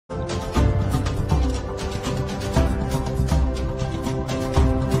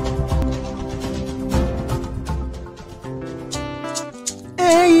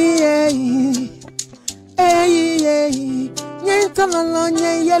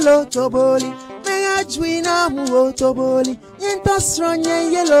Yellow toboli, mega juina mu toboli, yenta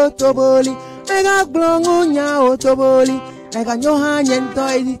stronye yellow toboli, mega glongunya toboli, mega nyoha yento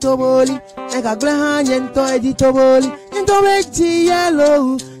editoboli, mega glaha yento editoboli, yento veggie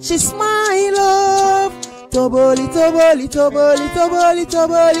yellow, she smile love. Toboli, toboli, toboli, toboli,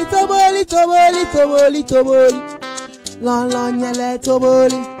 toboli, toboli, toboli, toboli, toboli, lon lon yele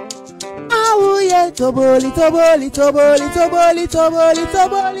toboli. Awuye toboli, toboli, toboli, toboli, toboli,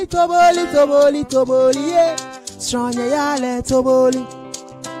 toboli, toboli, toboli, toboli, yeah. Strong yale toboli.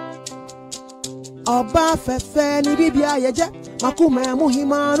 Oba fefe ni bibia yeje. Makume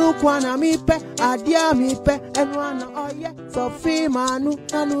muhimanu kwana mipe, adia mipe, enwana oye. Sofi manu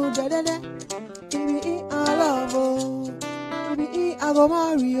nanu dedede. Ibi I love you. Ibi I go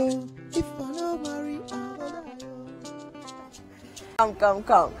marry you. If I don't marry, I go die.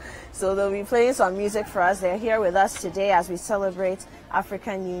 Come. So they'll be playing some music for us. They're here with us today as we celebrate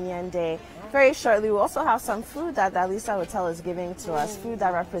African Union Day. Very shortly, we'll also have some food that the Lisa Hotel is giving to us, food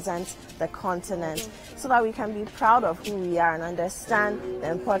that represents the continent, so that we can be proud of who we are and understand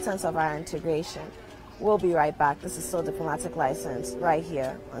the importance of our integration. We'll be right back. This is So Diplomatic License right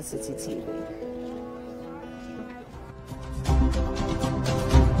here on Citi TV.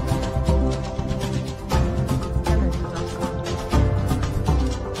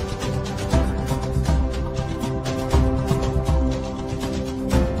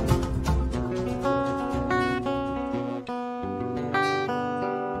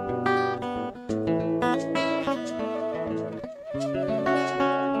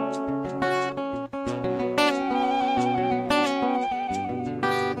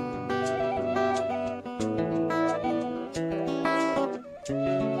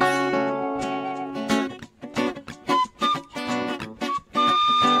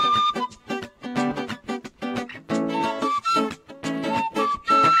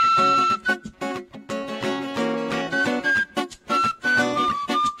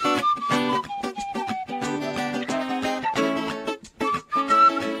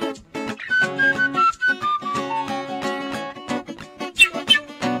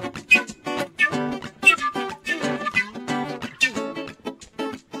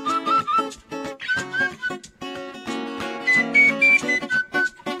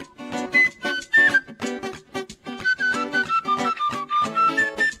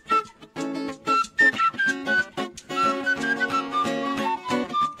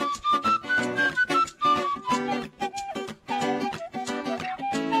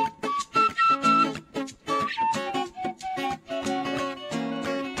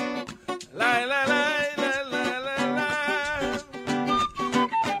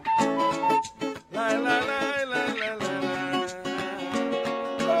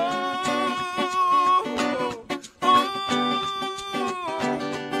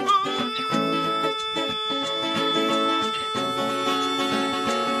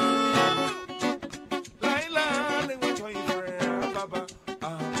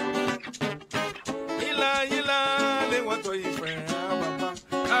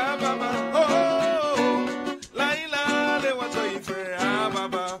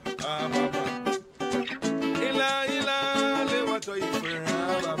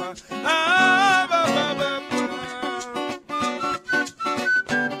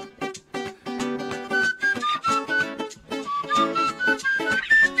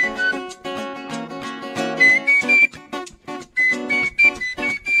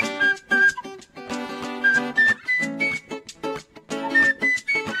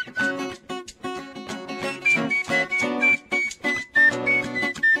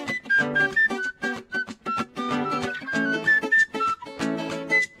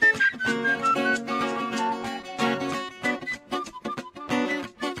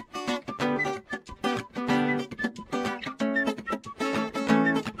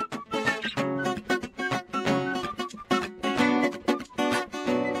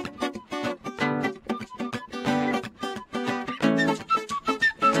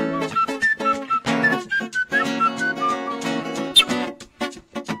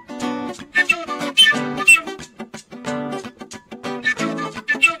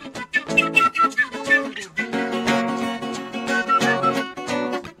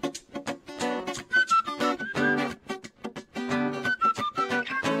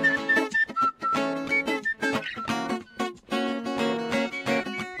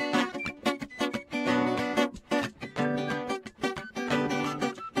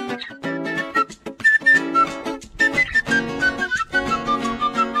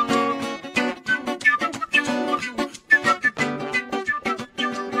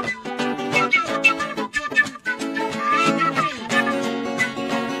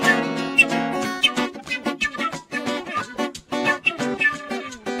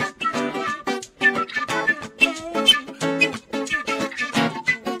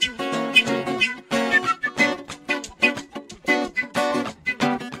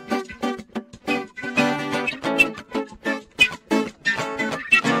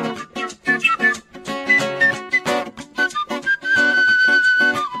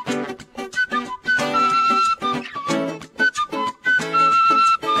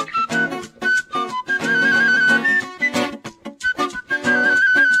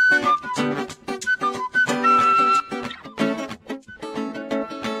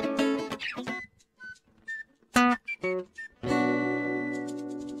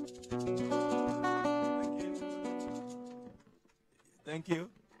 Thank you.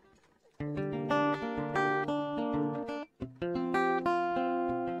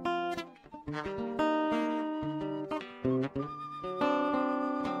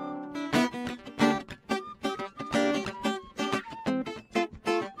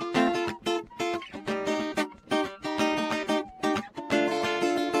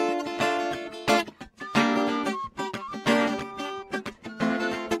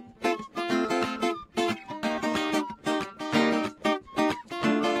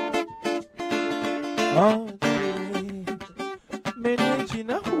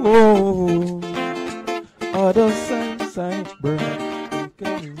 Other side, brother,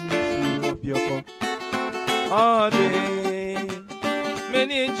 can you up your phone? All day,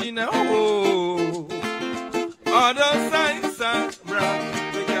 many Gina, oh, other side,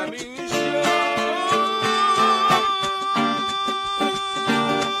 brother, can you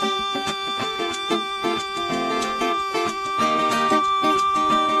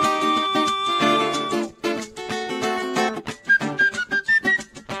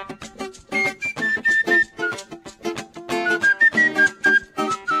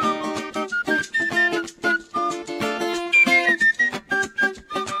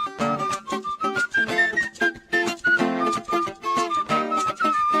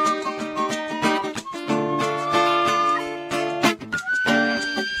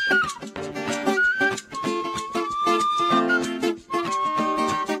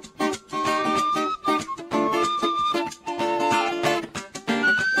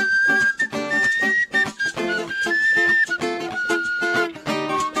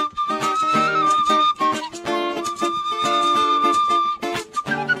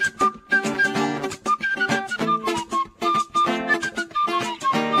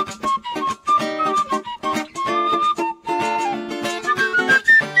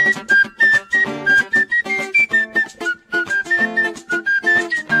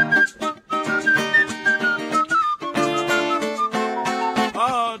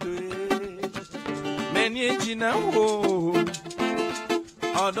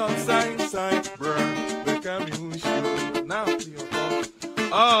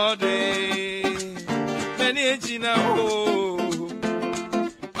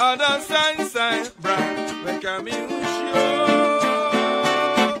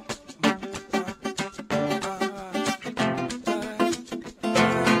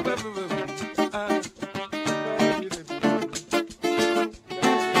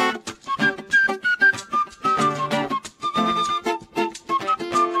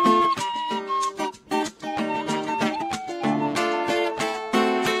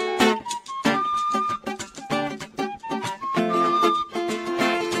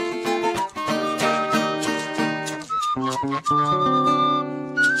Thank you.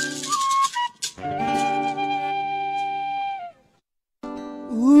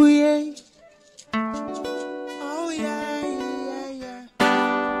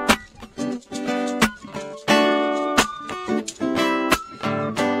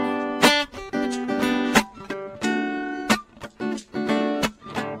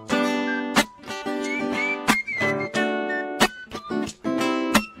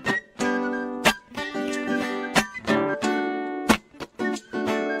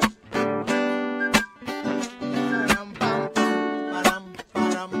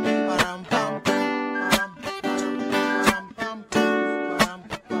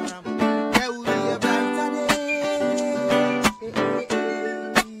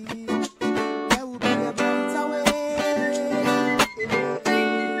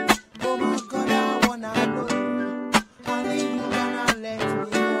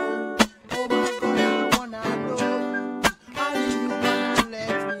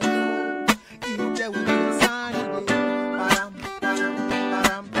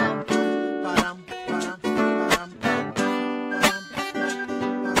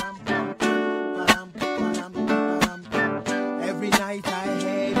 night I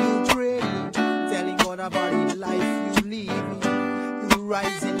hear you praying, telling God about the life you living. You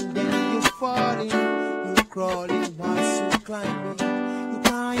rising, then you falling, you crawling whilst you climbing. You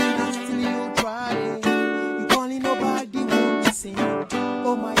crying until you trying, you calling nobody won't listen.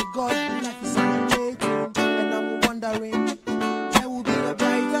 Oh my God, life is celebrating, and I'm wondering there will be a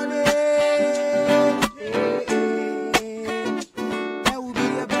brighter day. There will be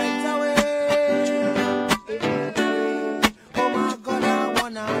a brighter way. Oh my God, I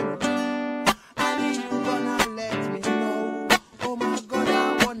wanna know. I need you gonna let me know. Oh my God,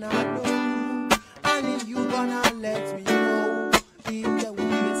 I wanna know. I need you gonna let me know if there will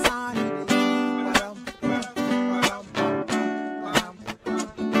be a sunny day.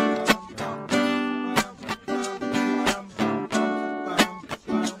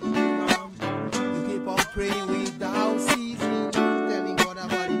 You keep on praying without ceasing, telling God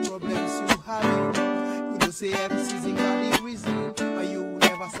about the problems you having. You don't say every season got the reason, but you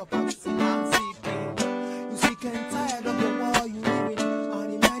never stop.